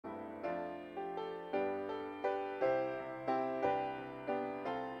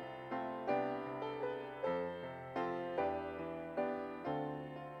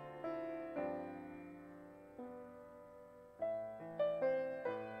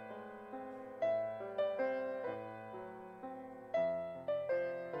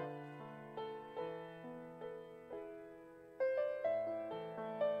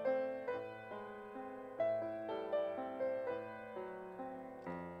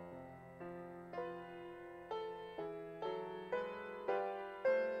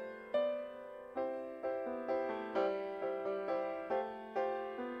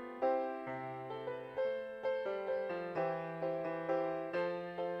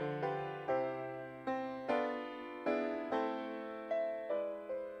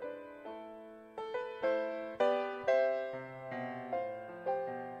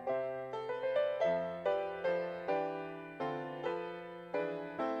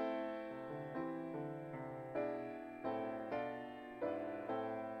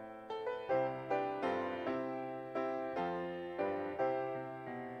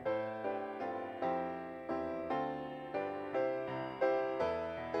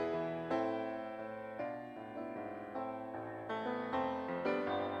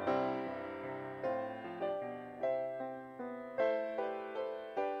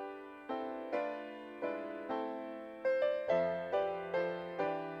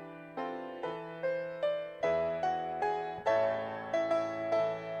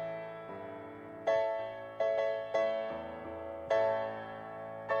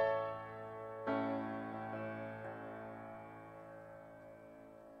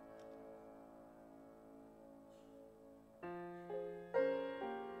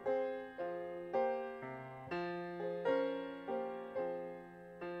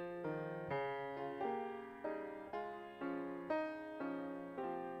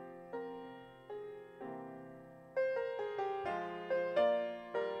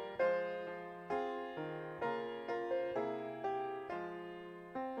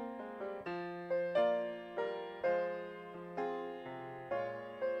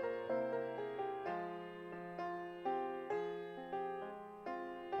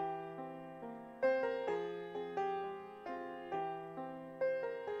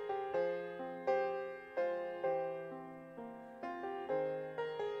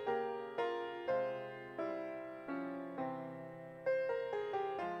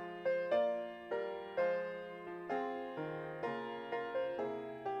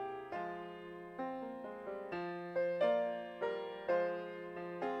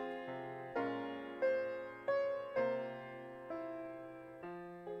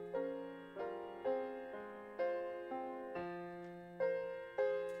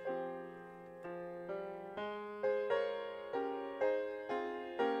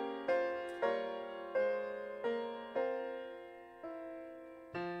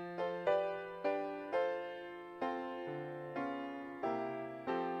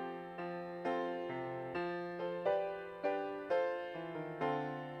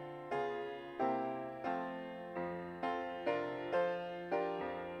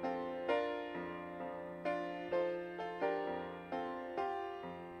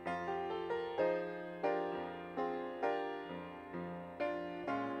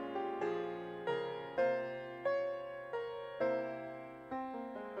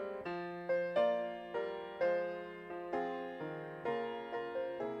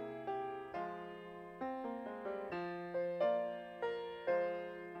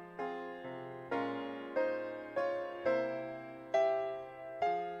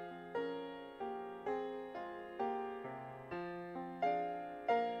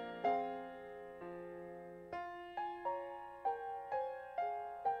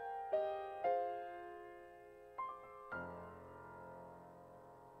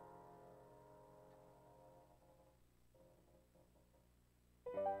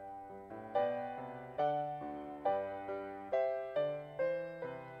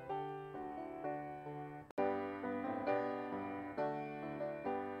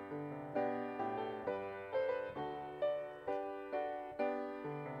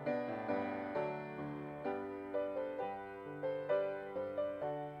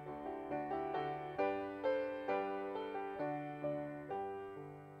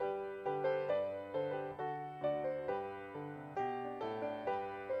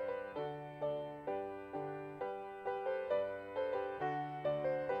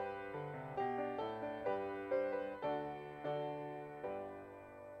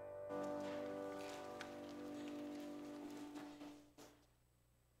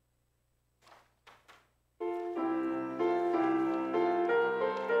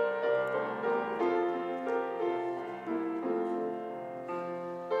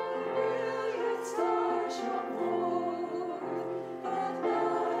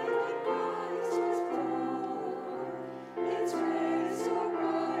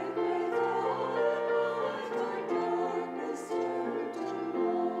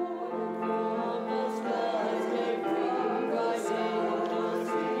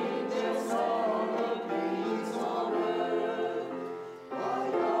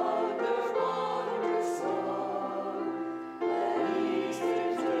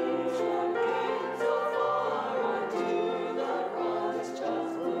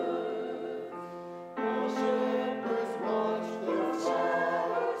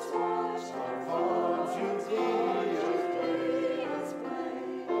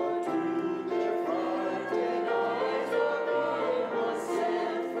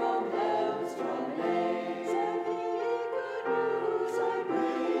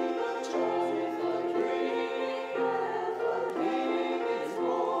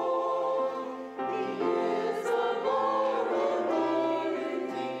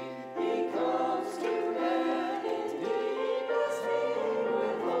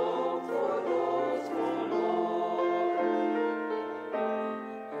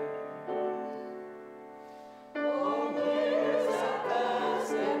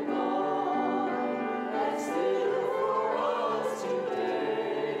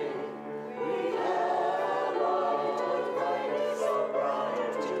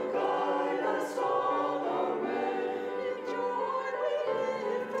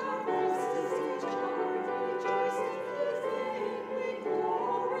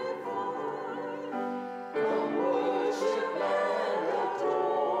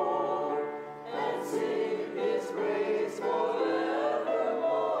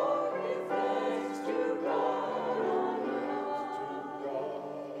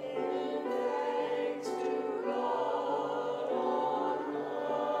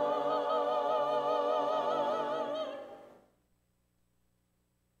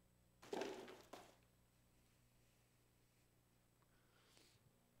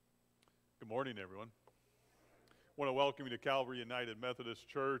morning, everyone. I want to welcome you to Calvary United Methodist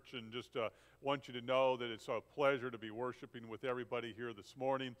Church, and just want you to know that it's a pleasure to be worshiping with everybody here this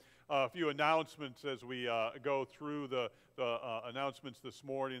morning. A few announcements as we go through the announcements this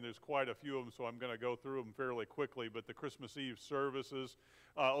morning. There's quite a few of them, so I'm going to go through them fairly quickly. But the Christmas Eve services,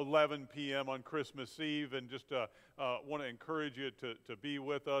 11 p.m. on Christmas Eve, and just want to encourage you to be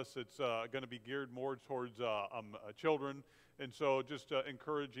with us. It's going to be geared more towards children. And so just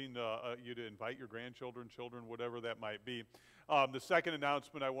encouraging you to invite your grandchildren, children, whatever that might be. The second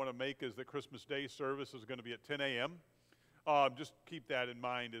announcement I want to make is that Christmas Day service is going to be at 10 a.m. Just keep that in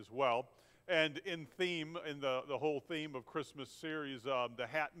mind as well. And in the whole theme of Christmas series, the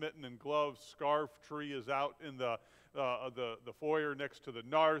hat, mitten, and glove scarf tree is out in the foyer next to the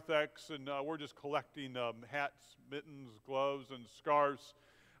narthex. And we're just collecting hats, mittens, gloves, and scarves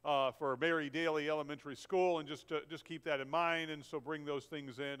for Mary Daly Elementary School, and just keep that in mind. And so bring those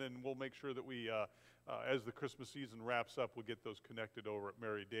things in, and we'll make sure that we, as the Christmas season wraps up, we'll get those connected over at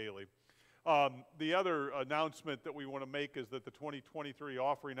Mary Daly. The other announcement that we want to make is that the 2023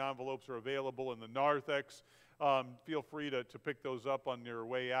 offering envelopes are available in the narthex. Feel free to pick those up on your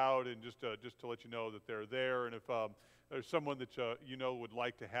way out, and just to let you know that they're there. And if there's someone that you know would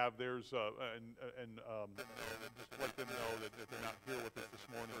like to have theirs, just let them know that they're not here with us this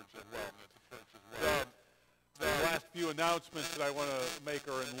morning as well. The last few announcements that I want to make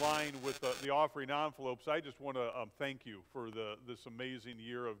are in line with the offering envelopes. I just want to thank you for this amazing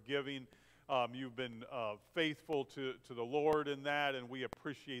year of giving. You've been faithful to the Lord in that, and we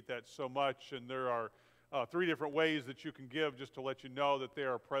appreciate that so much. And there are 3 different ways that you can give, just to let you know that they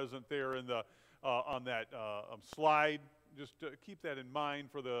are present there in the on that slide. Just keep that in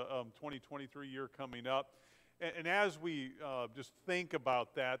mind for the 2023 year coming up. And as we just think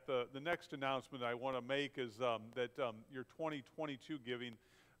about that, the next announcement I want to make is that your 2022 giving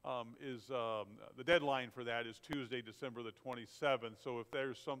is the deadline for that is Tuesday, December the 27th. So if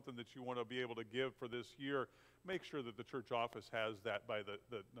there's something that you want to be able to give for this year, make sure that the church office has that by the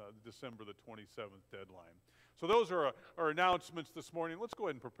December the 27th deadline. So those are our announcements this morning. Let's go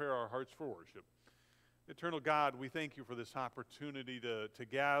ahead and prepare our hearts for worship. Eternal God, we thank you for this opportunity to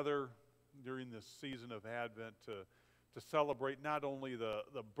gather during this season of Advent to celebrate not only the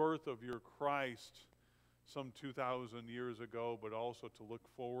birth of your Christ some 2,000 years ago, but also to look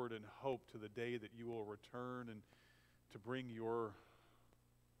forward and hope to the day that you will return and to bring your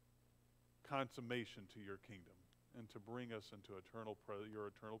consummation to your kingdom and to bring us into your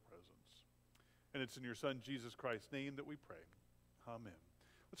eternal presence. And it's in your Son, Jesus Christ's name, that we pray. Amen.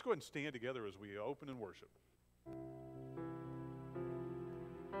 Let's go ahead and stand together as we open and worship.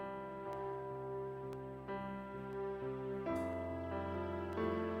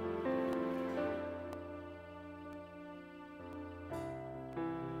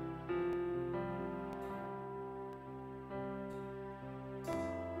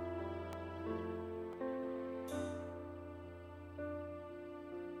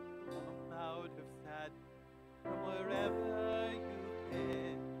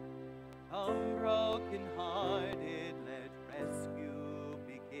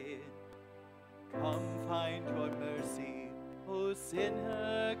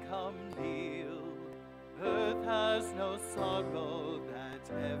 Sinner, come kneel. Earth has no sorrow that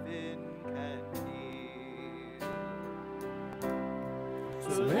heaven can heal.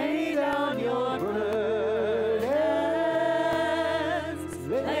 So lay down your burdens,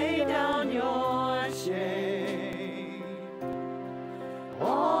 lay down your shame.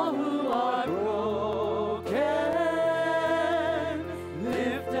 All who are broken,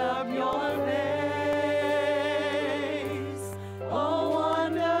 lift up your face.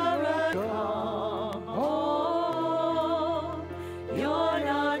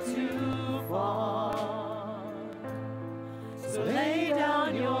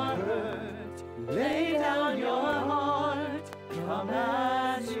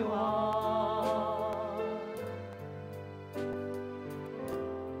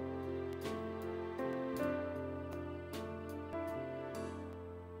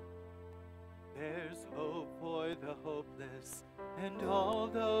 And all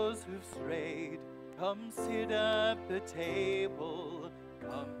those who've strayed, come sit at the table,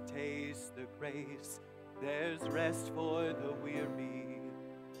 come taste the grace. There's rest for the weary,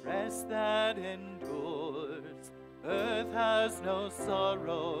 rest that endures. Earth has no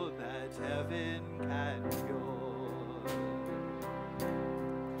sorrow that heaven can cure.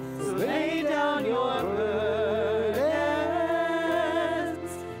 So lay down your burdens,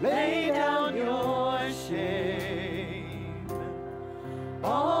 lay down your shame.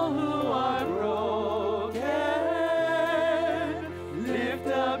 All who are broken, lift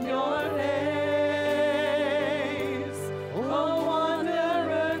up your head.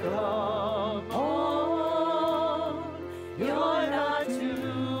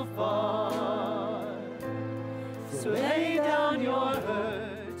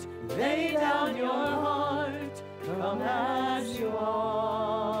 come as you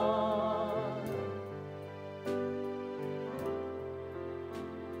are.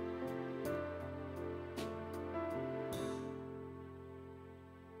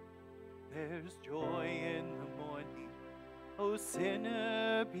 There's joy in the morning, O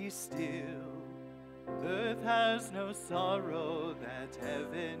sinner, be still. Earth has no sorrow that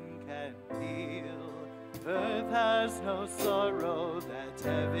heaven can feel. Earth has no sorrow that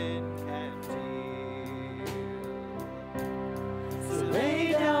heaven can feel. So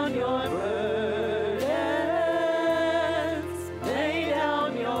lay down your burdens, lay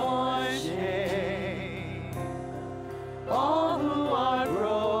down your shame. All who are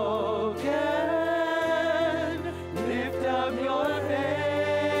broken, lift up your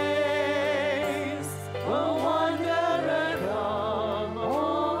face. Oh, wanderer, come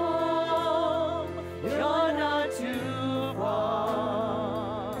home. You're not too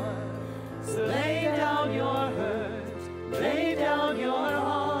far. So lay down your hurt, lay down your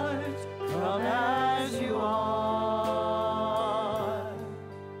heart. Come as you are.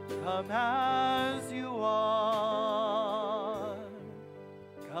 Come as you are.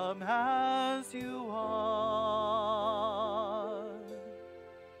 Come as you are.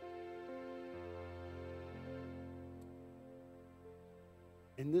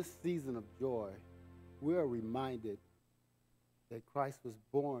 In this season of joy, we are reminded that Christ was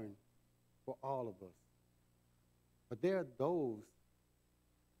born for all of us. But there are those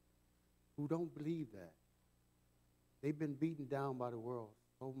who don't believe that. They've been beaten down by the world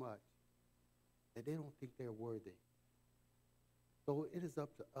so much that they don't think they're worthy. So it is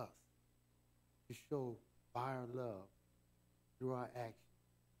up to us to show by our love through our actions.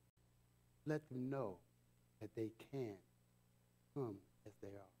 Let them know that they can come as they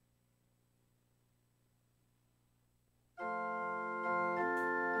are.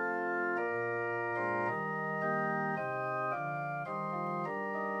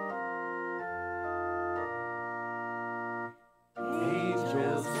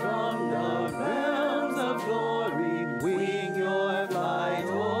 Angels from the realms of glory, wing your flight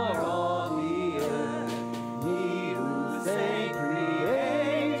o'er all the earth. He who sang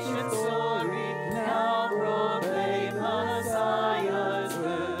creation's story, now proclaim Messiah's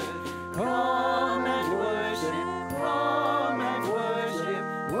birth. Come and worship,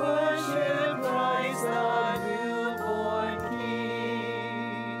 worship Christ the newborn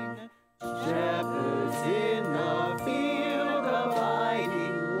King. Shepherds in the field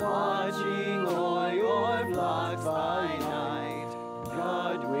abiding, watching o'er your flocks by night.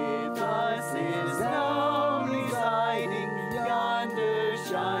 God with us is now residing, yonder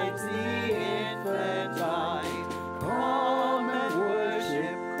shines the infant light. Come and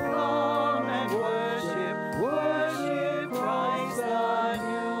worship, worship Christ the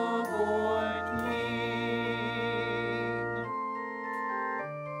newborn King.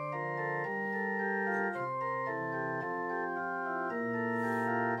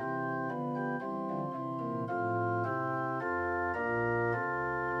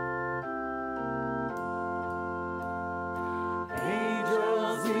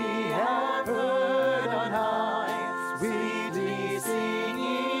 Angels we have heard on high, sweetly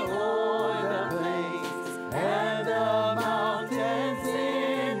singing o'er the plains, and the mountains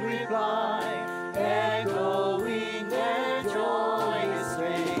in reply, echoing their joyous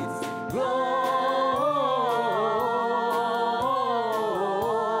strains.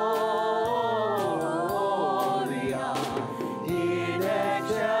 Gloria in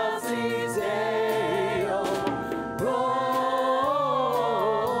excelsis Deo.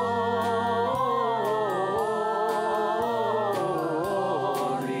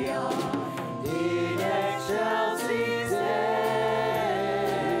 Gloria in excelsis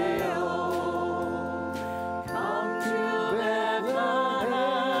Deo. Come to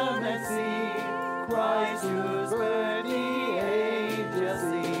Bethlehem and see Christ whose birth the angels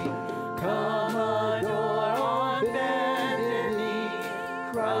sing. Come adore on bended knee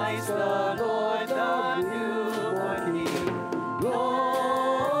Christ the Lord, the newborn King. Gloria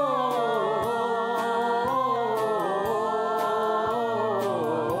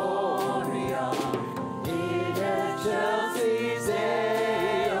in excelsis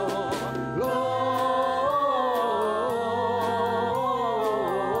Deo.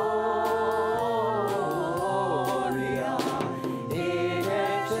 Gloria in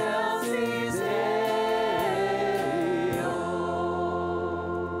excelsis Deo.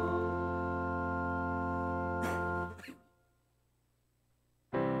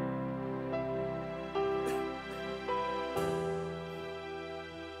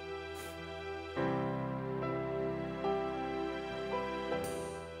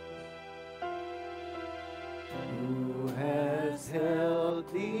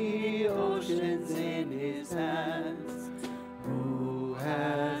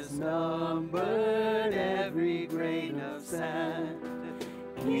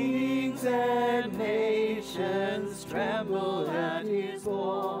 Kings and nations tremble at his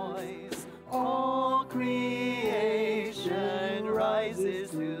voice. All creation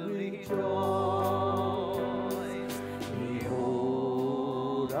rises to rejoice.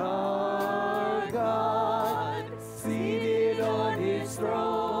 Behold our God, seated on his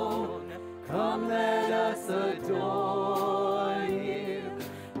throne. Come, let us adore him.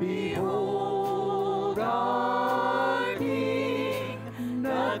 Behold our King,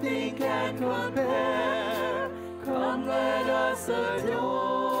 nothing can compare. Come, let us adore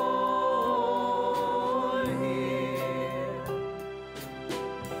him.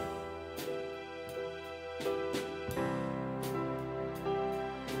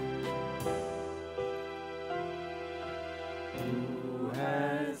 Who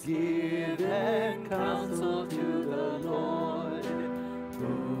has given counsel to the Lord?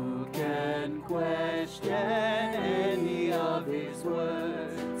 Who can question any of his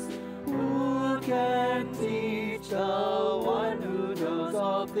words? Who can teach the one who knows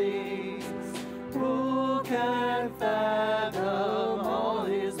all things? Who can fathom all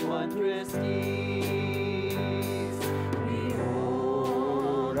his wondrous deeds?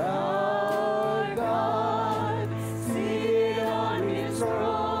 Behold our God, seated on his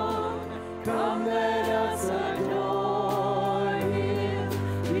throne. Come, let us adore him.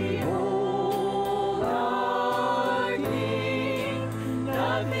 Behold our King,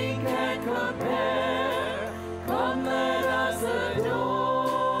 nothing can compare. Come, let us adore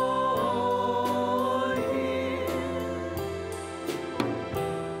him.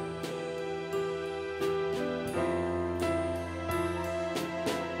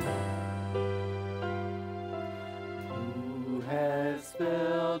 Who has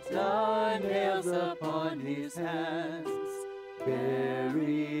felt the nails upon his hands,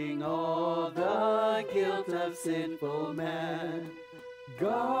 bearing all the guilt of sinful man?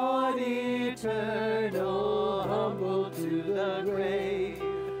 God eternal, humble to the grave,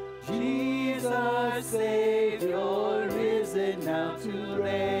 Jesus Savior, risen now to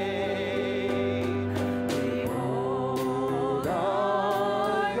reign. Behold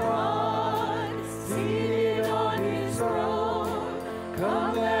our God, seated on his throne.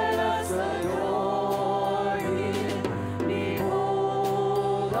 Come, let us adore him.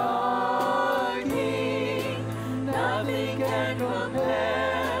 Behold our King, nothing can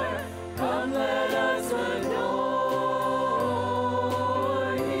compare. Come, let us adore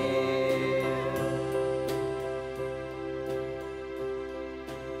him.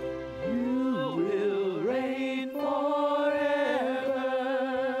 You will reign forever.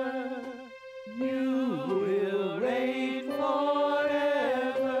 You will reign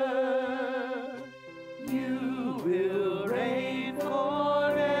forever. You will reign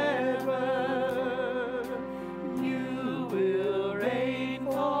forever. You will reign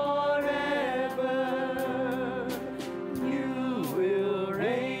forever. You will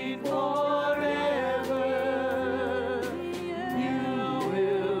reign forever. You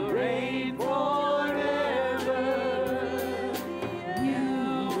will reign forever. You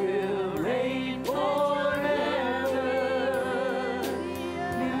will reign forever.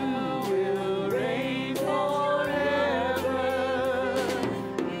 You will reign forever.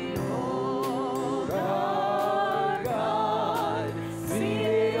 Behold our God,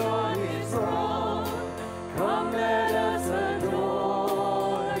 seated on his throne. Come, let us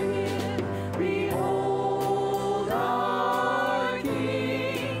adore him. Behold our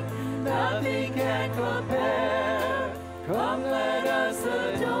King, nothing can compare. Come, let us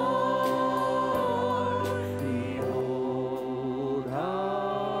adore. Behold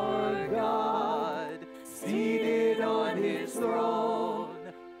our God, seated on his throne.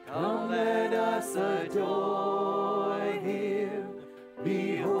 Come, let us adore him.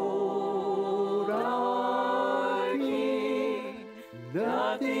 Behold our King,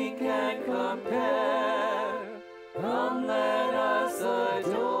 nothing can compare. Come, let us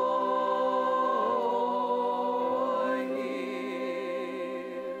adore him.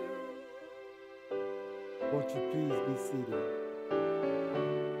 Won't you please be seated?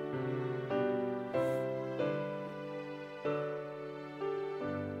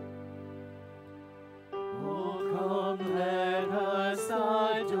 Oh, come, let us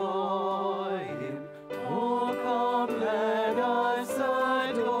adore him. Oh, come, let us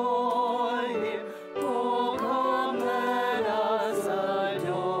adore him. Oh, come, let us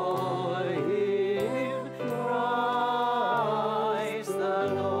adore him. Christ the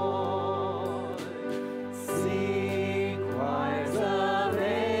Lord. Sing, choirs of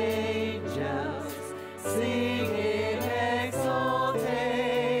angels, sing in exaltation.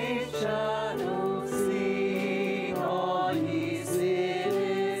 Oh, sing, all ye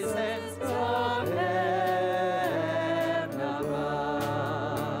citizens.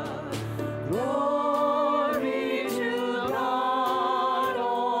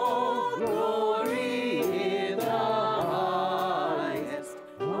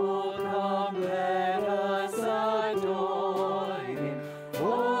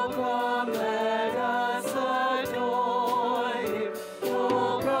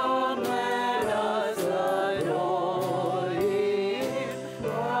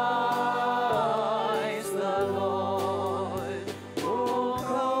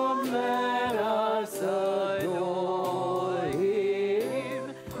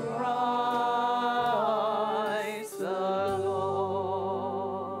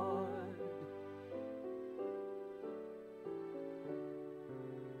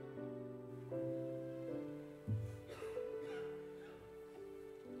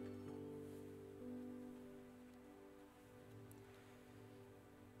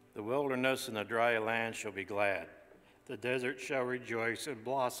 The wilderness and the dry land shall be glad. The desert shall rejoice and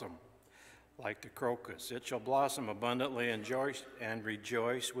blossom like the crocus. It shall blossom abundantly and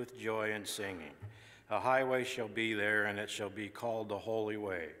rejoice with joy and singing. A highway shall be there, and it shall be called the Holy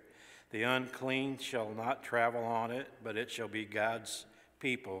Way. The unclean shall not travel on it, but it shall be God's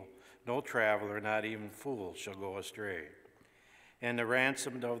people. No traveler, not even fool, shall go astray. And the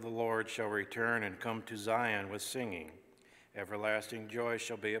ransomed of the Lord shall return and come to Zion with singing. Everlasting joy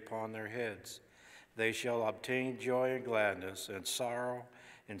shall be upon their heads. They shall obtain joy and gladness, and sorrow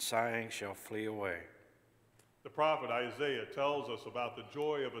and sighing shall flee away. The prophet Isaiah tells us about the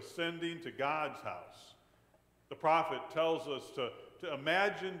joy of ascending to God's house. The prophet tells us to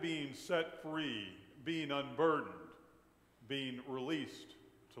imagine being set free, being unburdened, being released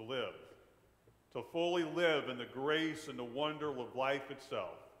to live, to fully live in the grace and the wonder of life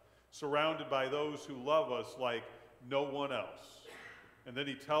itself, surrounded by those who love us like no one else. And then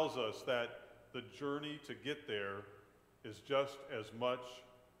he tells us that the journey to get there is just as much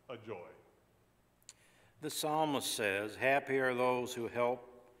a joy. The psalmist says, happy are those whose help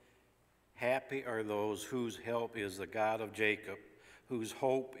is the God of Jacob, whose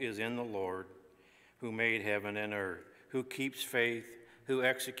hope is in the Lord, who made heaven and earth, who keeps faith, who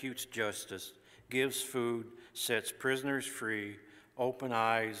executes justice, gives food, sets prisoners free, open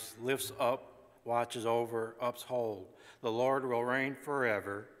eyes, lifts up, watches over, uphold. The Lord will reign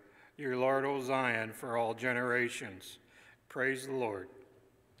forever. Your Lord, O Zion, for all generations. Praise the Lord.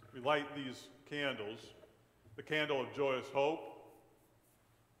 We light these candles, the candle of joyous hope,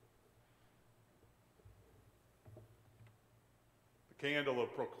 the candle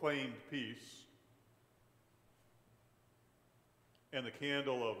of proclaimed peace, and the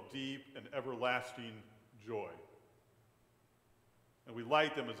candle of deep and everlasting joy. And we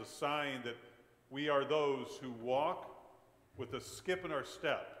light them as a sign that we are those who walk with a skip in our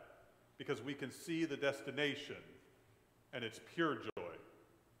step because we can see the destination, and it's pure joy.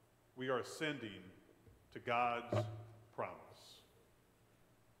 We are ascending to God's promise.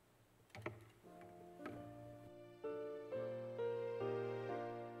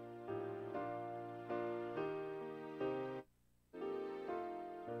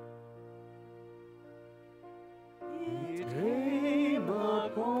 It came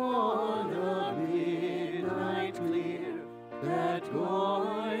upon a midnight clear, that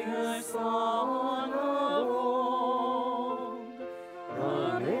glorious song of old,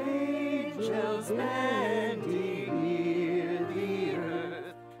 of angels bending near the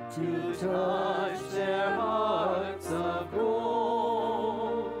earth to touch their hearts of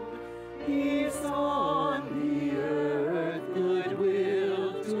gold. Peace on the earth,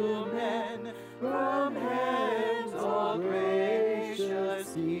 goodwill to men, from heaven's all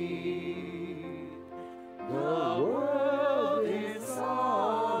gracious deed. The world in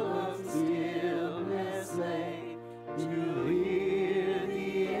solemn stillness lay to hear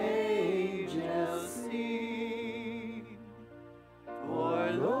the angels sing.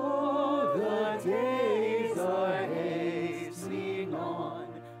 For lo, the days are hastening on,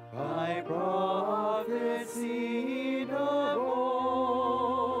 by prophets seen of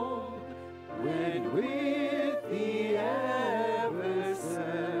old, when with the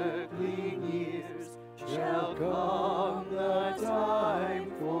ever-circling years shall come the time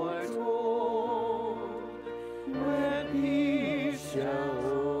foretold, when peace shall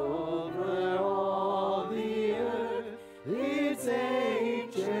over all the earth its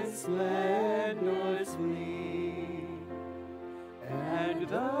ancient splendors gleam, and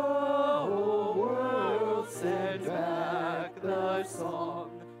the whole world send back the song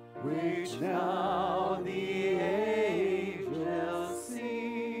which now the angels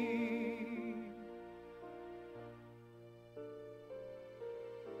sing.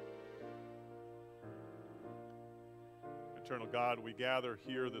 Eternal God, we gather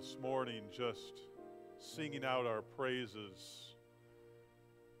here this morning just singing out our praises,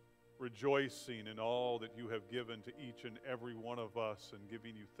 rejoicing in all that you have given to each and every one of us and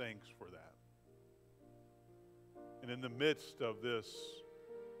giving you thanks for that. And in the midst of this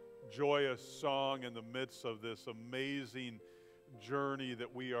joyous song, in the midst of this amazing journey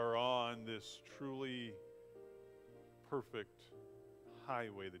that we are on, this truly perfect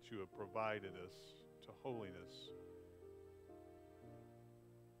highway that you have provided us to holiness,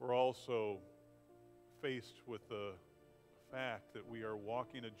 we're also faced with the fact that we are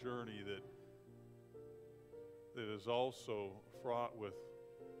walking a journey that is also fraught with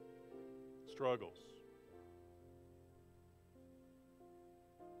struggles.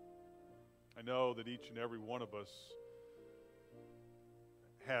 I know that each and every one of us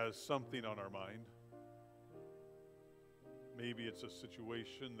has something on our mind. Maybe it's a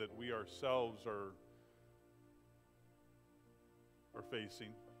situation that we ourselves are facing.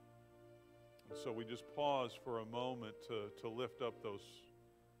 And so we just pause for a moment to lift up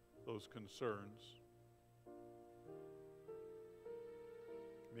those concerns.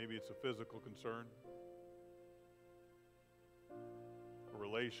 Maybe it's a physical concern, a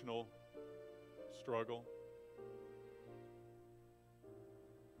relational struggle,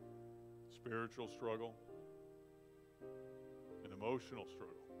 spiritual struggle, an emotional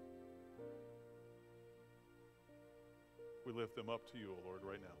struggle. We lift them up to you, O Lord,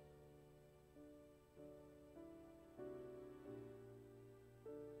 right now.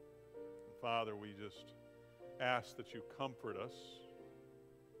 And Father, we just ask that you comfort us,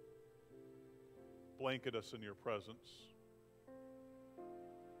 blanket us in your presence,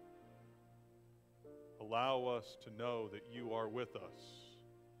 allow us to know that you are with us.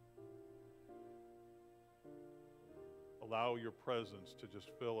 Allow your presence to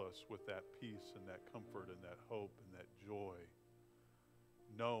just fill us with that peace and that comfort and that hope and that joy,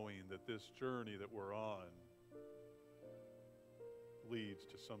 knowing that this journey that we're on leads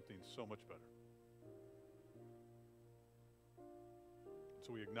to something so much better.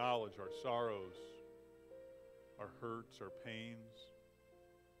 So we acknowledge our sorrows, our hurts, our pains,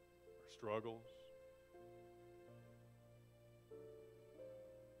 our struggles.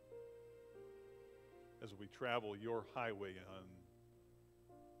 As we travel your highway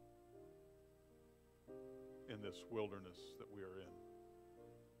in this wilderness that we are in.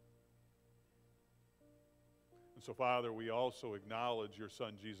 And so, Father, we also acknowledge your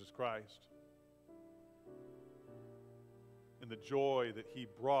Son, Jesus Christ, and the joy that he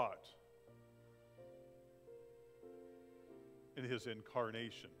brought in his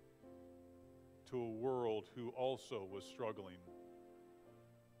incarnation to a world who also was struggling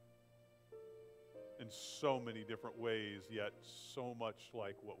in so many different ways, yet so much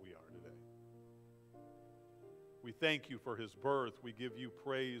like what we are today. We thank you for his birth. We give you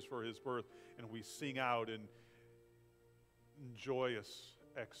praise for his birth, and we sing out in joyous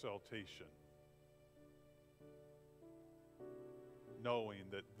exaltation, knowing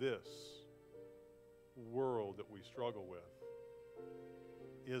that this world that we struggle with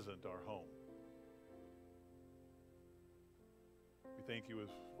isn't our home. We thank you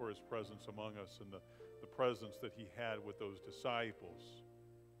for his presence among us and the presence that he had with those disciples,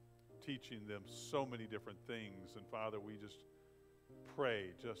 teaching them so many different things. And Father, we just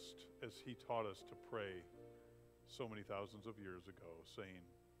pray just as he taught us to pray so many thousands of years ago, saying,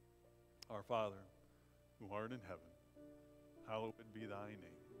 Our Father, who art in heaven, hallowed be thy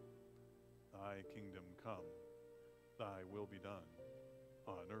name. Thy kingdom come, thy will be done,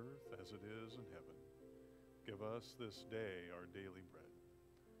 on earth as it is in heaven. Give us this day our daily bread,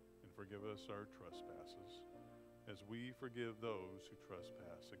 and forgive us our trespasses, as we forgive those who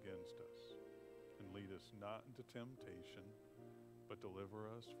trespass against us. And lead us not into temptation, but deliver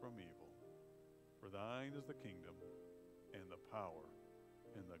us from evil. For thine is the kingdom, and the power,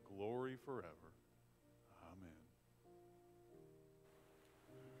 and the glory forever. Amen.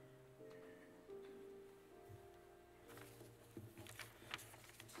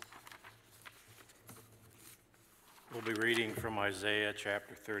 We'll be reading from Isaiah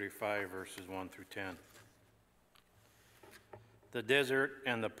chapter 35, verses 1 through 10. The desert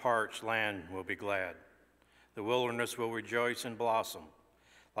and the parched land will be glad. The wilderness will rejoice and blossom.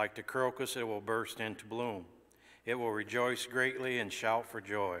 Like the crocus, it will burst into bloom. It will rejoice greatly and shout for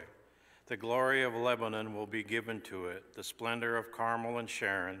joy. The glory of Lebanon will be given to it, the splendor of Carmel and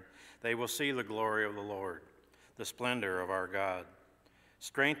Sharon. They will see the glory of the Lord, the splendor of our God.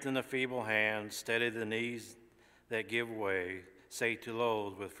 Strengthen the feeble hands, steady the knees that give way. Say to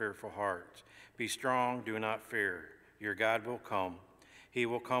those with fearful hearts, be strong, do not fear. Your God will come. He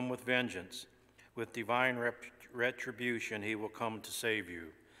will come with vengeance. With divine retribution, he will come to save you.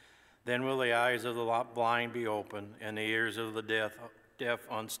 Then will the eyes of the blind be opened, and the ears of the deaf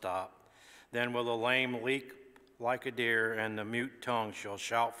unstopped. Then will the lame leap like a deer, and the mute tongue shall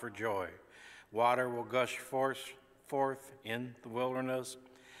shout for joy. Water will gush forth in the wilderness,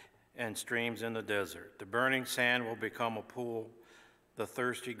 and streams in the desert. The burning sand will become a pool, the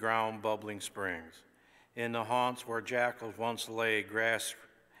thirsty ground bubbling springs. In the haunts where jackals once lay, grass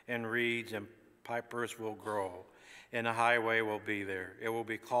and reeds and pipers will grow, and a highway will be there. It will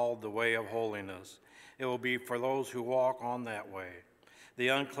be called the way of holiness. It will be for those who walk on that way. The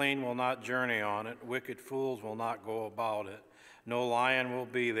unclean will not journey on it. Wicked fools will not go about it. No lion will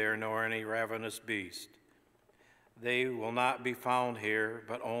be there, nor any ravenous beast. They will not be found here,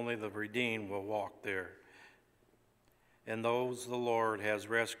 but only the redeemed will walk there. And those the Lord has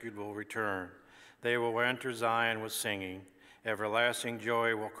rescued will return. They will enter Zion with singing Everlasting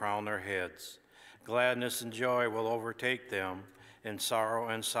joy will crown their heads. Gladness and joy will overtake them, and sorrow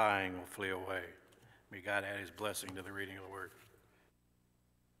and sighing will flee away. May God add his blessing to the reading of the word.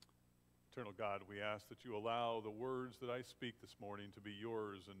 Eternal God, we ask that you allow the words that I speak this morning to be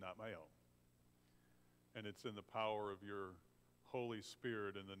yours and not my own. And it's in the power of your Holy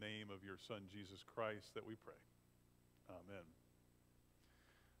Spirit, in the name of your Son, Jesus Christ, that we pray. Amen.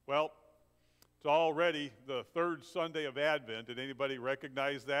 Well, it's already the third Sunday of Advent. Did anybody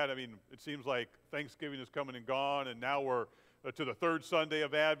recognize that? I mean, it seems like Thanksgiving is coming and gone, and now we're to the third Sunday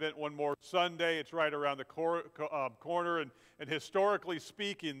of Advent. One more Sunday. It's right around the corner. And historically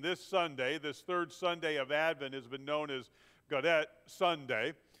speaking, this Sunday, this third Sunday of Advent, has been known as Gaudete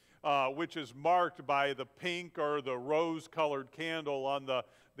Sunday, which is marked by the pink or the rose-colored candle on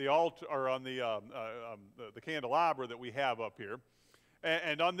the altar, or on the candelabra that we have up here.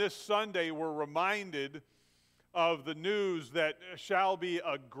 And on this Sunday, we're reminded of the news that shall be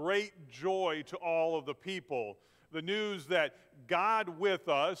a great joy to all of the people. The news that God with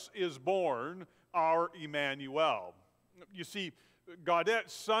us is born, our Emmanuel. You see, Gaudete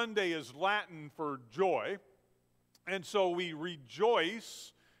Sunday is Latin for joy, and so we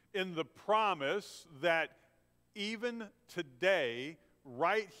rejoice in the promise that even today,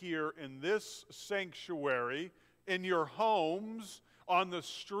 right here in this sanctuary, in your homes, on the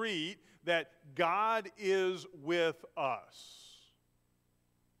street, that God is with us.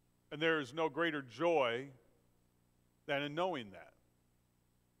 And there is no greater joy than in knowing that.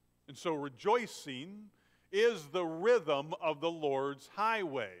 And so rejoicing is the rhythm of the Lord's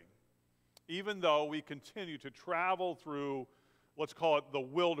highway, even though we continue to travel through, let's call it, the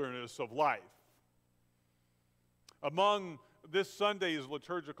wilderness of life. Among this Sunday's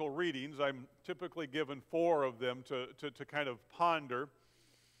liturgical readings, I'm typically given 4 of them to kind of ponder.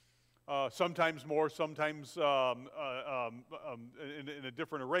 Sometimes more, sometimes in a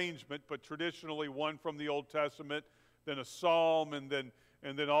different arrangement, but traditionally one from the Old Testament, then a psalm, and then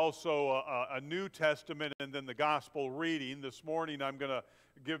also a New Testament, and then the gospel reading. This morning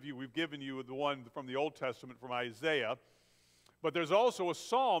we've given you the one from the Old Testament from Isaiah. But there's also a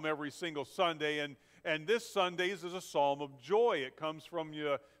psalm every single Sunday, and this Sunday's is a psalm of joy. It comes from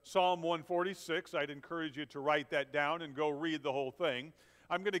Psalm 146. I'd encourage you to write that down and go read the whole thing.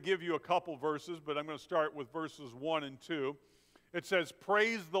 I'm going to give you a couple verses, but I'm going to start with verses 1 and 2. It says,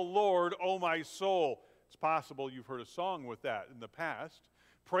 "Praise the Lord, O my soul." It's possible you've heard a song with that in the past.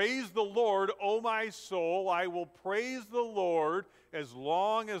 "Praise the Lord, O my soul. I will praise the Lord as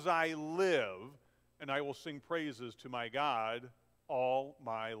long as I live, and I will sing praises to my God all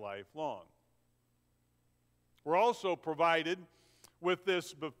my life long." We're also provided with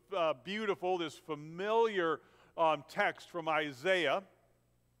this beautiful, this familiar text from Isaiah.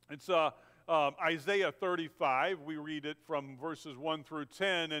 It's Isaiah 35. We read it from verses 1 through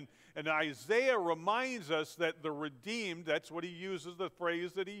 10. And Isaiah reminds us that the redeemed, that's what he uses, the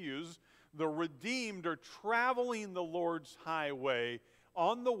phrase that he used, the redeemed are traveling the Lord's highway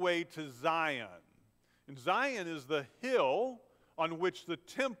on the way to Zion. And Zion is the hill on which the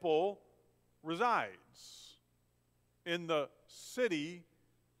temple resides, in the city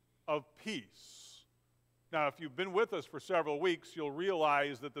of peace. Now, if you've been with us for several weeks, you'll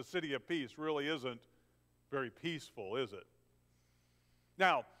realize that the city of peace really isn't very peaceful, is it?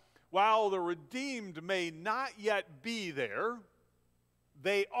 Now, while the redeemed may not yet be there,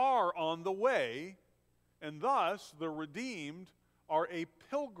 they are on the way, and thus the redeemed are a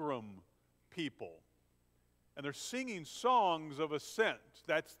pilgrim people. And they're singing songs of ascent.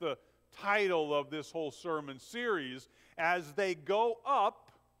 That's the title of this whole sermon series, as they go up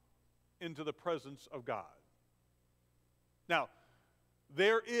into the presence of God. Now,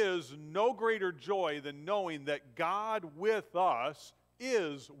 there is no greater joy than knowing that God with us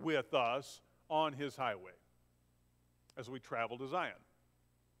is with us on his highway as we travel to Zion.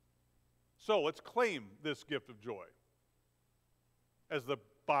 So let's claim this gift of joy as the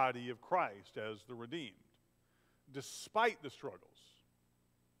body of Christ, as the redeemed, despite the struggles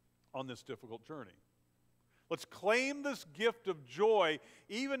on this difficult journey. Let's claim this gift of joy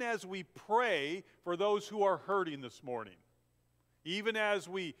even as we pray for those who are hurting this morning. Even as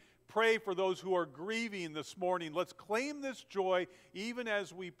we pray for those who are grieving this morning, let's claim this joy even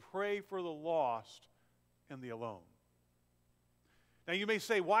as we pray for the lost and the alone. Now you may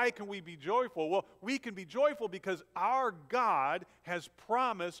say, why can we be joyful? Well, we can be joyful because our God has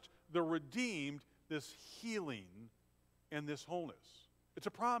promised the redeemed this healing and this wholeness. It's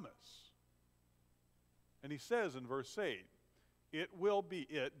a promise. And he says in verse 8, it will be,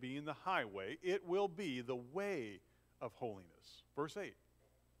 it being the highway, it will be the way of holiness. Verse 8,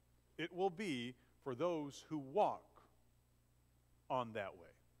 it will be for those who walk on that way.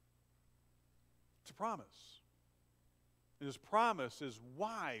 It's a promise. And His promise is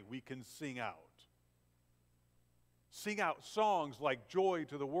why we can sing out. Sing out songs like Joy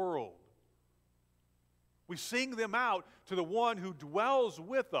to the World. We sing them out to the one who dwells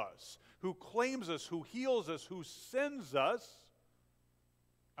with us, who claims us, who heals us, who sends us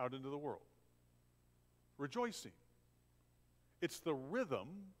out into the world. Rejoicing. It's the rhythm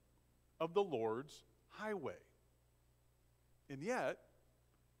of the Lord's highway. And yet,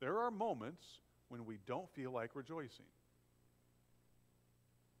 there are moments when we don't feel like rejoicing.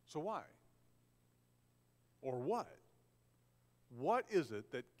 So why? Or what? What is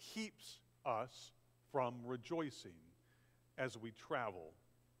it that keeps us from rejoicing as we travel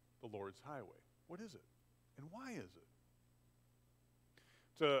the Lord's highway? What is it? And why is it?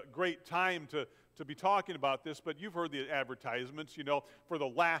 It's a great time to be talking about this, but you've heard the advertisements, for the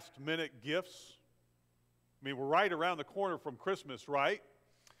last-minute gifts. I mean, we're right around the corner from Christmas, right?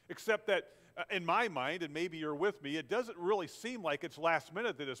 Except that in my mind, and maybe you're with me, it doesn't really seem like it's last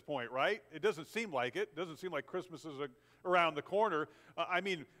minute at this point, right? It doesn't seem like it. It doesn't seem like Christmas is around the corner.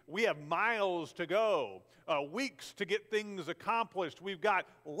 We have miles to go, weeks to get things accomplished. We've got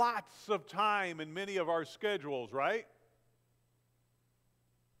lots of time in many of our schedules, right?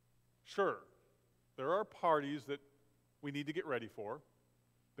 Sure, there are parties that we need to get ready for.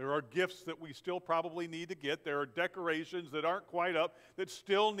 There are gifts that we still probably need to get. There are decorations that aren't quite up that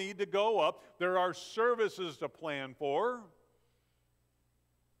still need to go up. There are services to plan for.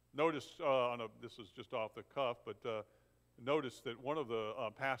 Notice, this is just off the cuff, but notice that one of the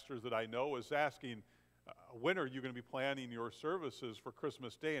pastors that I know is asking, when are you going to be planning your services for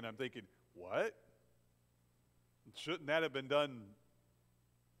Christmas Day? And I'm thinking, what? Shouldn't that have been done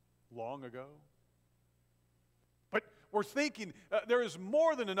long ago? But we're thinking there is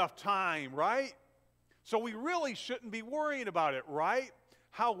more than enough time, right? So we really shouldn't be worrying about it, right?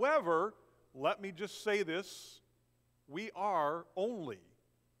 However, let me just say this. We are only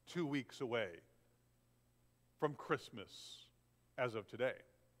 2 weeks away from Christmas as of today.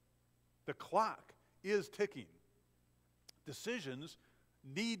 The clock is ticking. Decisions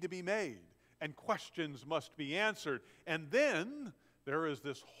need to be made, and questions must be answered. And then there is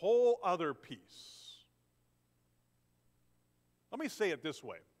this whole other piece. Let me say it this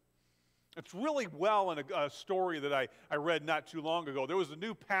way. It's really well in a story that I read not too long ago. There was a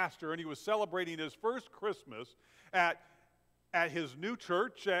new pastor, and he was celebrating his first Christmas at his new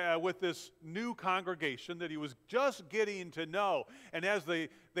church with this new congregation that he was just getting to know. And as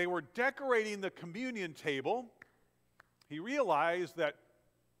they were decorating the communion table, he realized that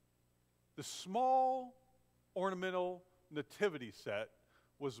the small ornamental nativity set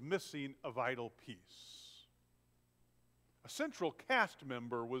was missing a vital piece. A central cast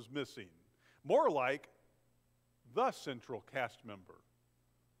member was missing. More like the central cast member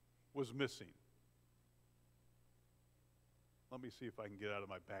was missing. Let me see if I can get out of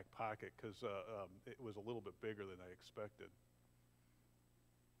my back pocket because it was a little bit bigger than I expected.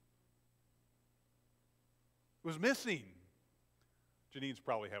 It was missing. Janine's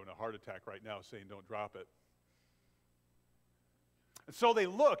probably having a heart attack right now saying don't drop it. And so they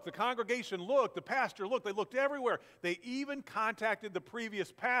looked, the congregation looked, the pastor looked, they looked everywhere. They even contacted the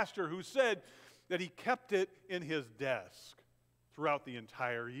previous pastor who said that he kept it in his desk throughout the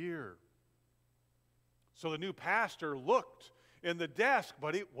entire year. So the new pastor looked in the desk,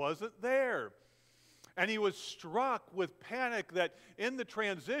 but it wasn't there. And he was struck with panic that in the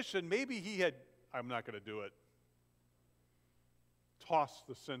transition, maybe he had, I'm not going to do it, tossed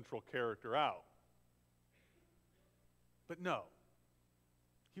the central character out. But no.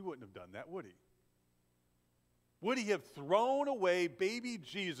 He wouldn't have done that, would he? Would he have thrown away baby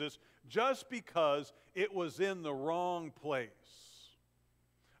Jesus just because it was in the wrong place?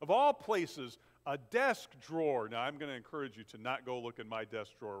 Of all places, a desk drawer. Now, I'm going to encourage you to not go look in my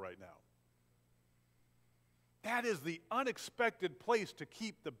desk drawer right now. That is the unexpected place to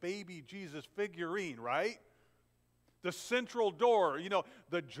keep the baby Jesus figurine, right? The central door,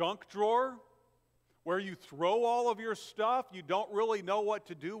 the junk drawer, where you throw all of your stuff you don't really know what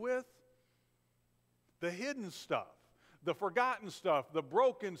to do with. The hidden stuff, the forgotten stuff, the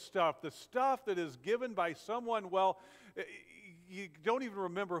broken stuff, the stuff that is given by someone, well, you don't even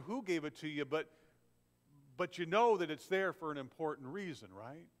remember who gave it to you, but you know that it's there for an important reason,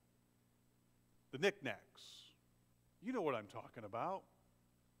 right? The knickknacks. You know what I'm talking about.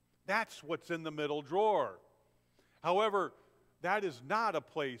 That's what's in the middle drawer. However, that is not a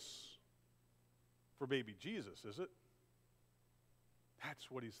place for baby Jesus, is it?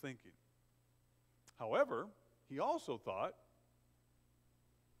 That's what he's thinking. However, he also thought,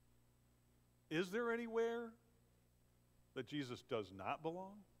 is there anywhere that Jesus does not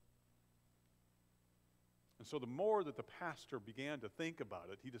belong? And so the more that the pastor began to think about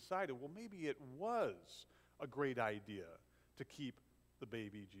it, he decided, well, maybe it was a great idea to keep the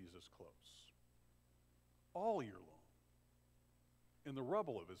baby Jesus close all year long in the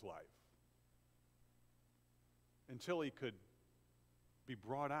rubble of his life until he could be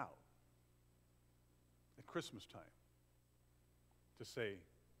brought out at Christmas time to say,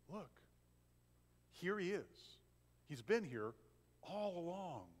 look, here he is. He's been here all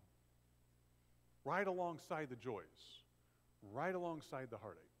along, right alongside the joys, right alongside the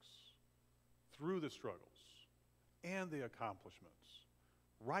heartaches, through the struggles and the accomplishments,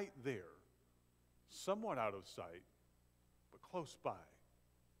 right there, somewhat out of sight, but close by,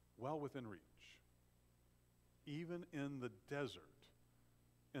 well within reach. Even in the desert,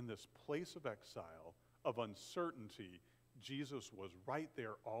 in this place of exile, of uncertainty, Jesus was right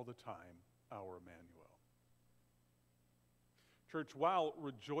there all the time, our Emmanuel. Church, while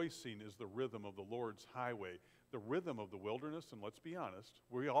rejoicing is the rhythm of the Lord's highway, the rhythm of the wilderness, and let's be honest,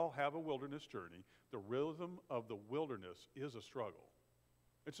 we all have a wilderness journey, the rhythm of the wilderness is a struggle.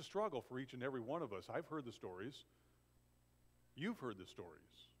 It's a struggle for each and every one of us. I've heard the stories. You've heard the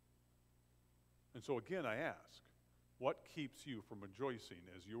stories. And so again, I ask, what keeps you from rejoicing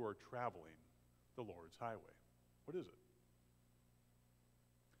as you are traveling the Lord's highway? What is it?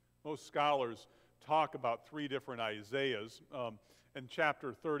 Most scholars talk about three different Isaiahs. And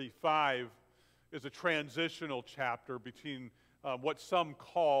chapter 35 is a transitional chapter between what some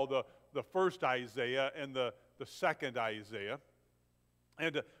call the first Isaiah and the second Isaiah.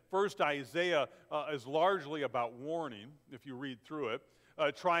 And first Isaiah is largely about warning, if you read through it,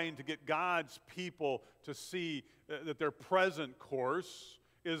 trying to get God's people to see that their present course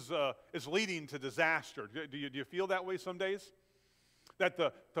is leading to disaster. Do you feel that way some days? That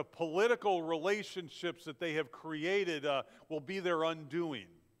the political relationships that they have created will be their undoing.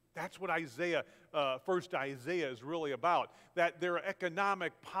 That's what first Isaiah is really about. That their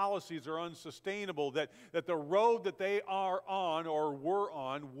economic policies are unsustainable, that the road that they are on or were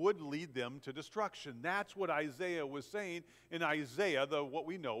on would lead them to destruction. That's what Isaiah was saying in Isaiah, what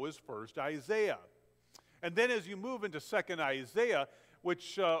we know as first Isaiah. And then as you move into second Isaiah,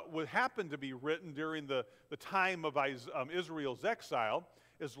 which would happen to be written during the time of Israel's exile,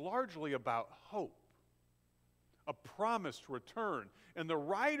 is largely about hope, a promised return. And the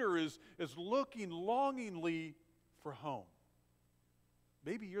writer is looking longingly for home.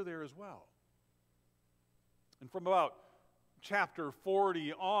 Maybe you're there as well. And from about chapter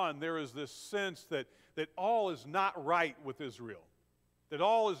 40 on, there is this sense that all is not right with Israel, that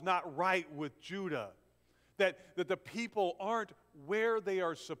all is not right with Judah, that the people aren't where they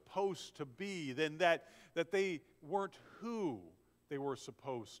are supposed to be, then that they weren't who they were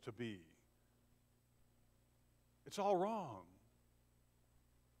supposed to be. It's all wrong.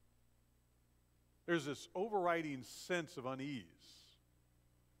 There's this overriding sense of unease.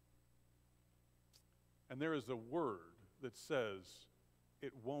 And there is a word that says,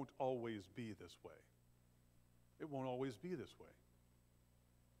 it won't always be this way. It won't always be this way.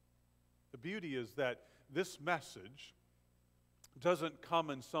 The beauty is that this message doesn't come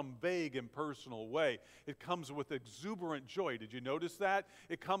in some vague, impersonal way. It comes with exuberant joy. Did you notice that?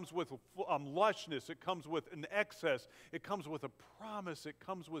 It comes with lushness. It comes with an excess. It comes with a promise. It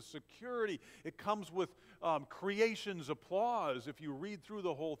comes with security. It comes with creation's applause. If you read through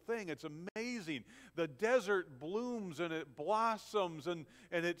the whole thing, it's amazing. The desert blooms and it blossoms, and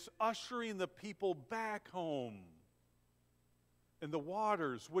it's ushering the people back home. And the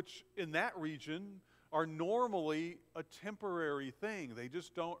waters, which in that region are normally a temporary thing. They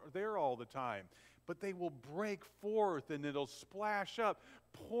just don't are there all the time. But they will break forth and it'll splash up,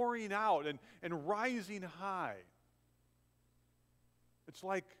 pouring out and rising high. It's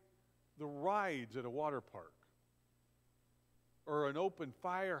like the rides at a water park or an open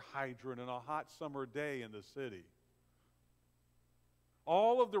fire hydrant on a hot summer day in the city.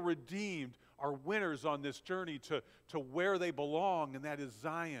 All of the redeemed are winners on this journey to where they belong, and that is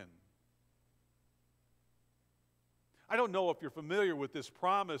Zion. I don't know if you're familiar with this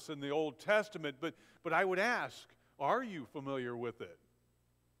promise in the Old Testament, but I would ask, are you familiar with it?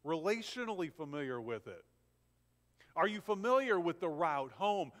 Relationally familiar with it? Are you familiar with the route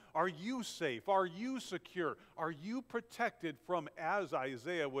home? Are you safe? Are you secure? Are you protected from, as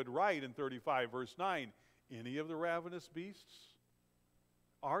Isaiah would write in 35 verse 9, any of the ravenous beasts?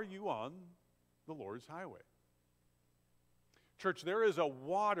 Are you on the Lord's highway? Church, there is a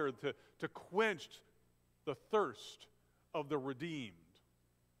water to quench the thirst of the redeemed.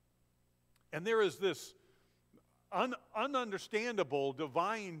 And there is this ununderstandable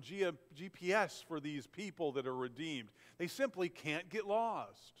divine GPS for these people that are redeemed. They simply can't get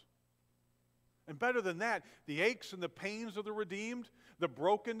lost. And better than that, the aches and the pains of the redeemed, the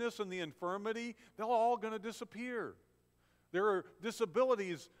brokenness and the infirmity, they're all going to disappear. Their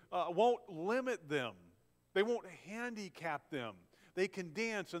disabilities won't limit them. They won't handicap them. They can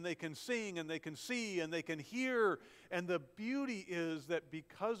dance and they can sing and they can see and they can hear. And the beauty is that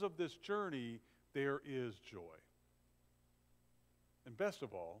because of this journey, there is joy. And best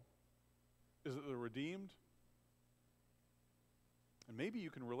of all, is that the redeemed, and maybe you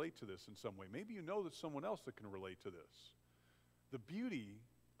can relate to this in some way. Maybe you know that someone else that can relate to this. The beauty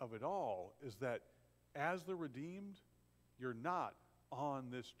of it all is that as the redeemed, you're not on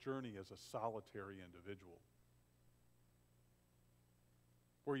this journey as a solitary individual,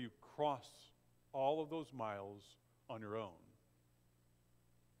 where you cross all of those miles on your own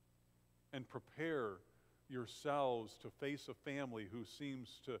and prepare yourselves to face a family who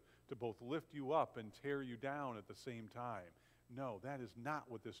seems to both lift you up and tear you down at the same time. No, that is not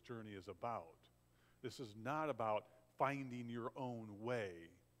what this journey is about. This is not about finding your own way.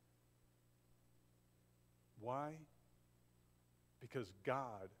 Why? Because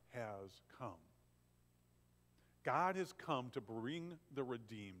God has come. God has come to bring the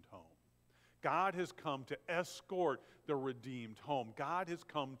redeemed home. God has come to escort the redeemed home. God has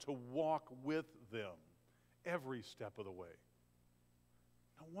come to walk with them every step of the way.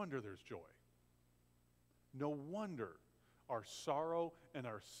 No wonder there's joy. No wonder our sorrow and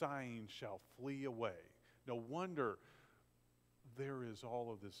our sighing shall flee away. No wonder there is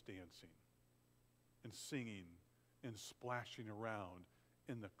all of this dancing and singing and splashing around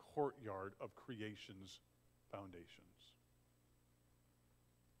in the courtyard of creation's foundations.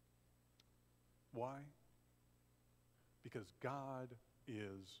 Why? Because God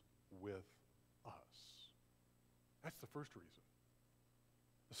is with us. That's the first reason.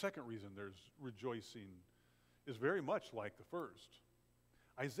 The second reason there's rejoicing is very much like the first.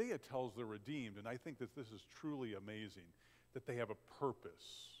 Isaiah tells the redeemed, and I think that this is truly amazing, that they have a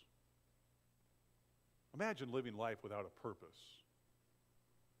purpose. Imagine living life without a purpose.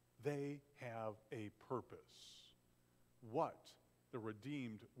 They have a purpose. What the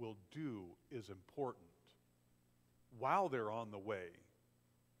redeemed will do is important while they're on the way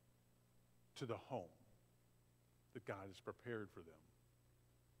to the home that God has prepared for them.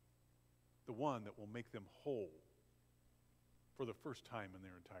 The one that will make them whole for the first time in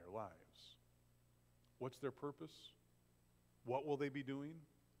their entire lives. What's their purpose? What will they be doing?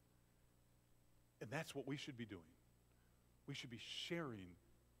 And that's what we should be doing. We should be sharing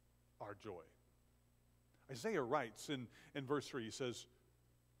our joy. Isaiah writes in verse 3, he says,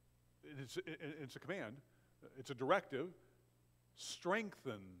 it's a command, it's a directive,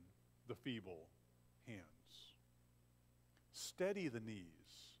 strengthen the feeble hands. Steady the knees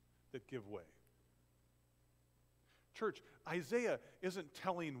that give way. Church, Isaiah isn't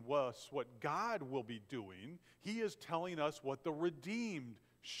telling us what God will be doing. He is telling us what the redeemed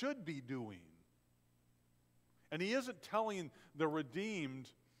should be doing. And he isn't telling the redeemed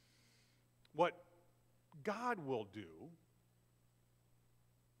what God will do,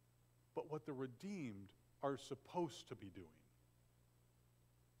 but what the redeemed are supposed to be doing.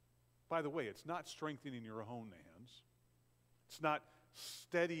 By the way, it's not strengthening your own hands. It's not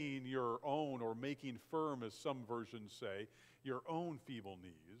steadying your own or making firm, as some versions say, your own feeble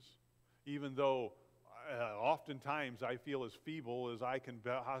knees, even though oftentimes I feel as feeble as I can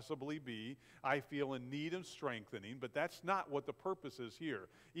possibly be. I feel in need of strengthening, but that's not what the purpose is here.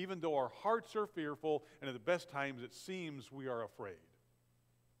 Even though our hearts are fearful, and at the best times it seems we are afraid.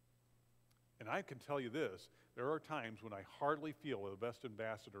 And I can tell you this, there are times when I hardly feel the best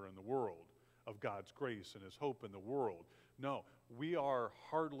ambassador in the world of God's grace and His hope in the world. No, we are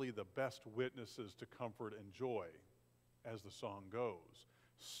hardly the best witnesses to comfort and joy, as the song goes.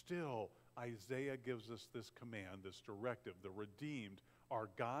 Still, Isaiah gives us this command, this directive. The redeemed are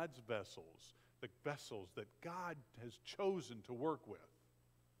God's vessels, the vessels that God has chosen to work with.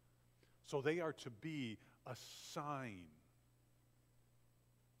 So they are to be a sign,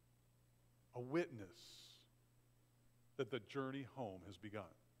 a witness that the journey home has begun.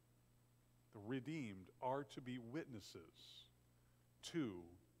 The redeemed are to be witnesses to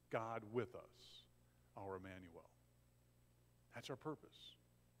God with us, our Emmanuel. That's our purpose.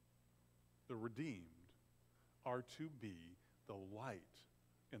 The redeemed are to be the light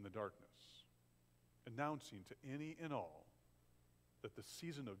in the darkness, announcing to any and all that the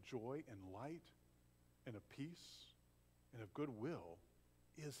season of joy and light and of peace and of goodwill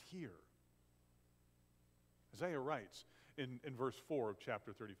is here. Isaiah writes in verse 4 of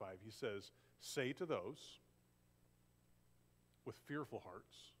chapter 35, he says, "Say to those with fearful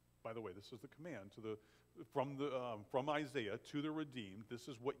hearts. By the way, this is the command from Isaiah to the redeemed. This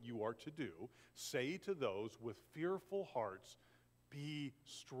is what you are to do. Say to those with fearful hearts, be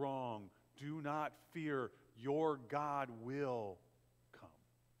strong. Do not fear. Your God will come.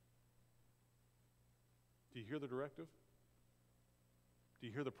 Do you hear the directive? Do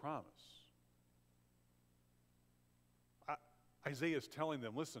you hear the promise? Isaiah is telling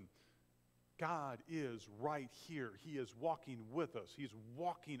them, listen, God is right here. He is walking with us. He's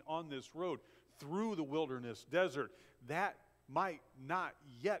walking on this road through the wilderness desert. That might not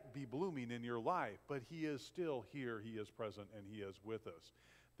yet be blooming in your life, but He is still here. He is present, and He is with us.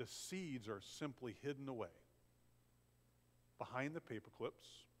 The seeds are simply hidden away behind the paper clips,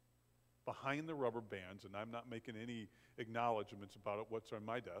 behind the rubber bands, and I'm not making any acknowledgments about it, what's on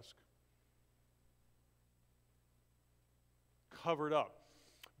my desk, covered up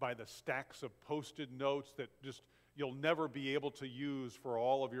by the stacks of Post-it notes that just you'll never be able to use for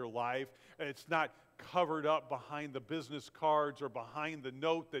all of your life. It's not covered up behind the business cards or behind the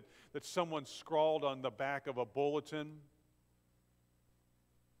note that someone scrawled on the back of a bulletin,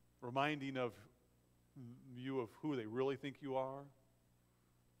 reminding of you of who they really think you are.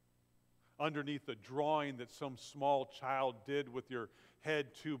 Underneath the drawing that some small child did with your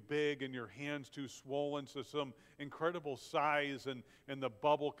head too big and your hands too swollen to some incredible size, and the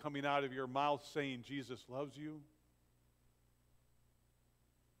bubble coming out of your mouth saying, Jesus loves you?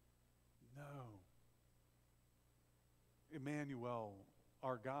 No. Emmanuel,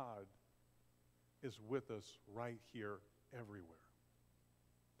 our God, is with us right here everywhere,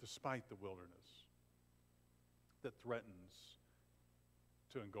 despite the wilderness that threatens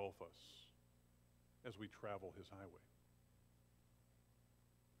to engulf us as we travel His highway.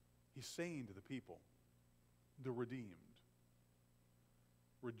 He's saying to the people, the redeemed,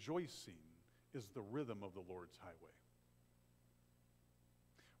 rejoicing is the rhythm of the Lord's highway.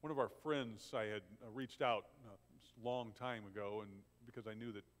 One of our friends, I had reached out a long time ago, and because I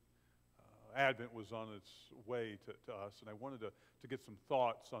knew that Advent was on its way to us, and I wanted to get some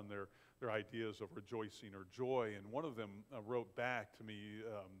thoughts on their ideas of rejoicing or joy. And one of them wrote back to me,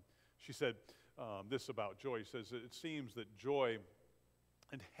 she said this about joy. She says, it seems that joy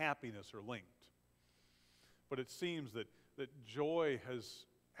and happiness are linked. But it seems that joy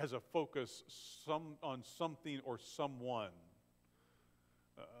has a focus on something or someone.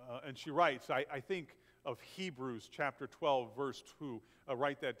 And she writes, I think of Hebrews chapter 12, verse 2.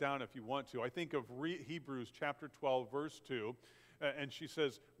 Write that down if you want to. I think of Hebrews chapter 12, verse 2. And she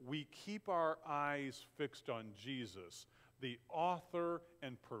says, we keep our eyes fixed on Jesus, the author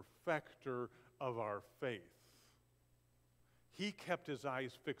and perfecter of our faith. He kept his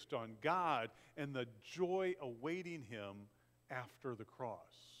eyes fixed on God and the joy awaiting him after the cross.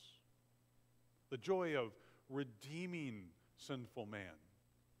 The joy of redeeming sinful man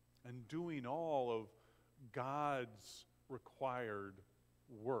and doing all of God's required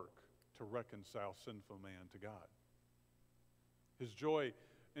work to reconcile sinful man to God. His joy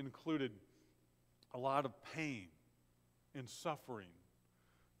included a lot of pain and suffering,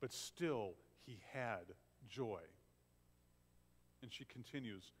 but still he had joy. And she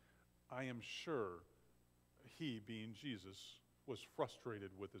continues, I am sure he, being Jesus, was frustrated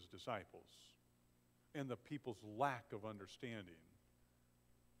with his disciples and the people's lack of understanding,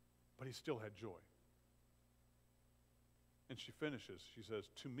 but he still had joy. And she finishes, she says,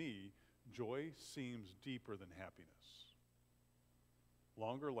 to me, joy seems deeper than happiness,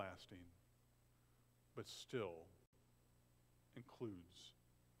 longer lasting, but still includes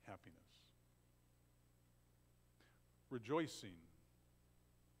happiness. Rejoicing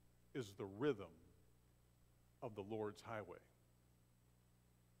is the rhythm of the Lord's highway.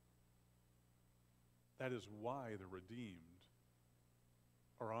 That is why the redeemed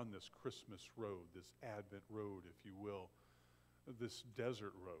are on this Christmas road, this Advent road, if you will, this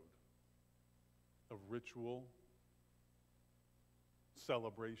desert road of ritual,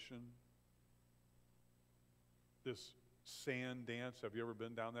 celebration, this sand dance. Have you ever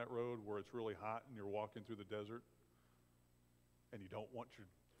been down that road where it's really hot and you're walking through the desert and you don't want your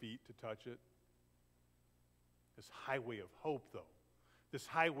feet to touch it? This highway of hope, though. This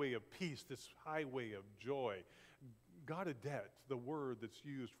highway of peace, this highway of joy. Gaudet, the word that's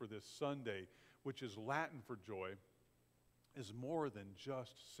used for this Sunday, which is Latin for joy, is more than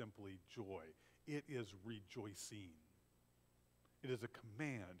just simply joy. It is rejoicing. It is a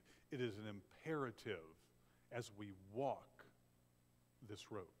command. It is an imperative as we walk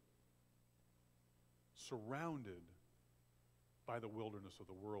this road, surrounded by the wilderness of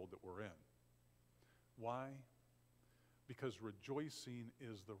the world that we're in. Why? Because rejoicing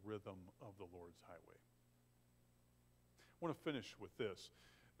is the rhythm of the Lord's highway. I want to finish with this,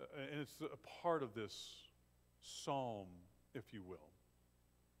 and it's a part of this psalm, if you will,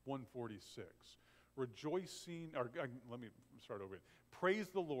 146. Rejoicing, or let me start over. Praise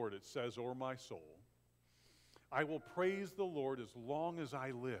the Lord, it says, o'er my soul. I will praise the Lord as long as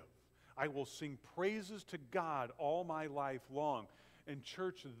I live. I will sing praises to God all my life long. And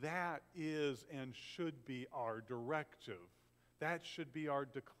church, that is and should be our directive. That should be our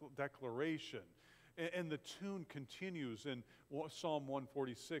declaration. And the tune continues in Psalm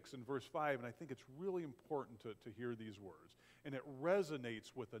 146 and verse 5, and I think it's really important to hear these words. And it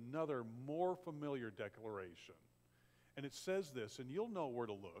resonates with another more familiar declaration. And it says this, and you'll know where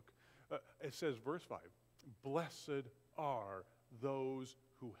to look. It says, verse 5, blessed are those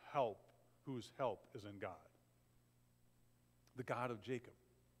whose help is in God, the God of Jacob,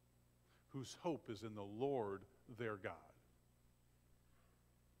 whose hope is in the Lord their God.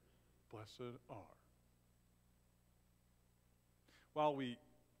 Blessed are. While we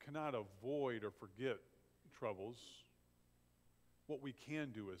cannot avoid or forget troubles, what we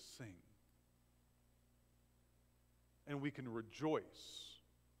can do is sing. And we can rejoice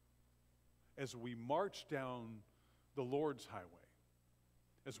as we march down the Lord's highway,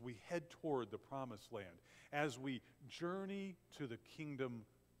 as we head toward the promised land, as we journey to the kingdom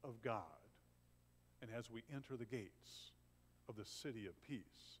of God, and as we enter the gates of the city of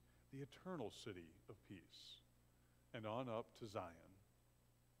peace, the eternal city of peace, and on up to Zion,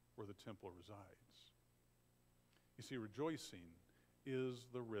 where the temple resides. You see, rejoicing is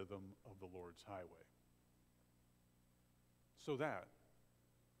the rhythm of the Lord's highway. So that,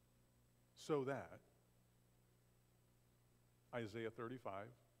 Isaiah 35,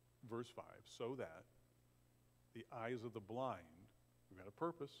 verse 5, so that the eyes of the blind, we've got a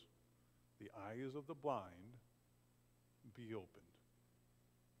purpose, the eyes of the blind be opened,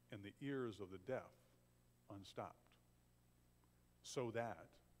 and the ears of the deaf unstopped, so that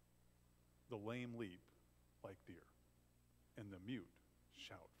the lame leap like deer, and the mute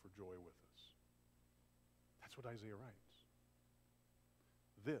shout for joy with us. That's what Isaiah writes.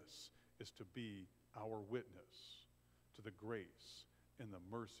 This is to be our witness to the grace and the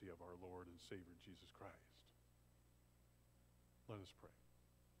mercy of our Lord and Savior Jesus Christ. Let us pray.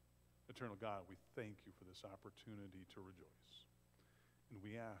 Eternal God, we thank you for this opportunity to rejoice. And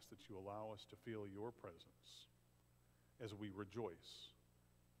we ask that you allow us to feel your presence as we rejoice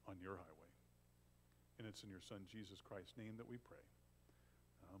on your highway. And it's in your Son, Jesus Christ's name, that we pray.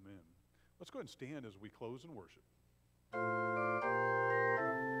 Amen. Let's go ahead and stand as we close in worship.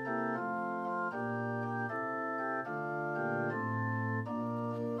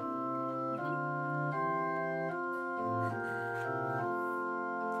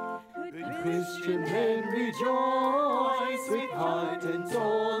 Christian men rejoice with heart and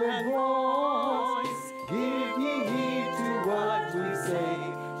soul and voice. Give ye heed to what we say.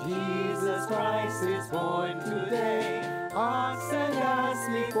 Jesus Christ is born today. Ox and ass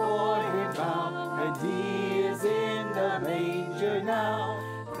before him bow, and he is in the manger now.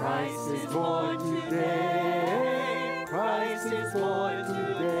 Christ is born today. Christ is born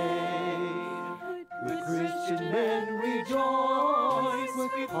today. Good Christian men rejoice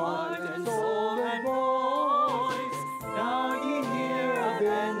with heart and soul and voice. Now ye hear of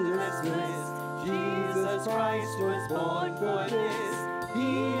endless bliss. Jesus Christ was born for this.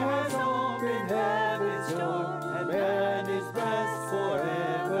 He has opened heaven's door, and man is blessed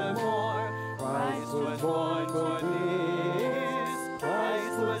forevermore. Christ was born for this.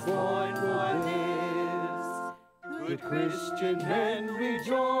 Christ was born for this. Good Christian men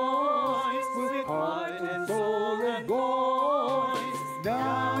rejoice with heart and soul and voice.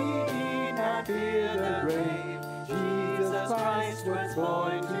 Now ye need not fear the grave. Jesus Christ was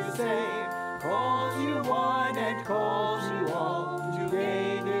born to save. Calls you one and calls you all to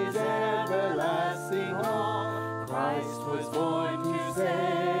gain his everlasting law. Christ was born to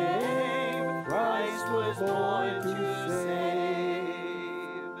save. Christ was born to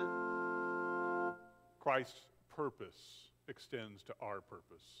save. Christ's purpose extends to our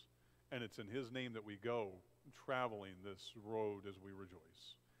purpose. And it's in his name that we go traveling this road as we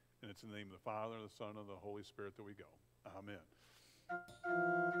rejoice. And it's in the name of the Father, and the Son, and the Holy Spirit that we go. Amen.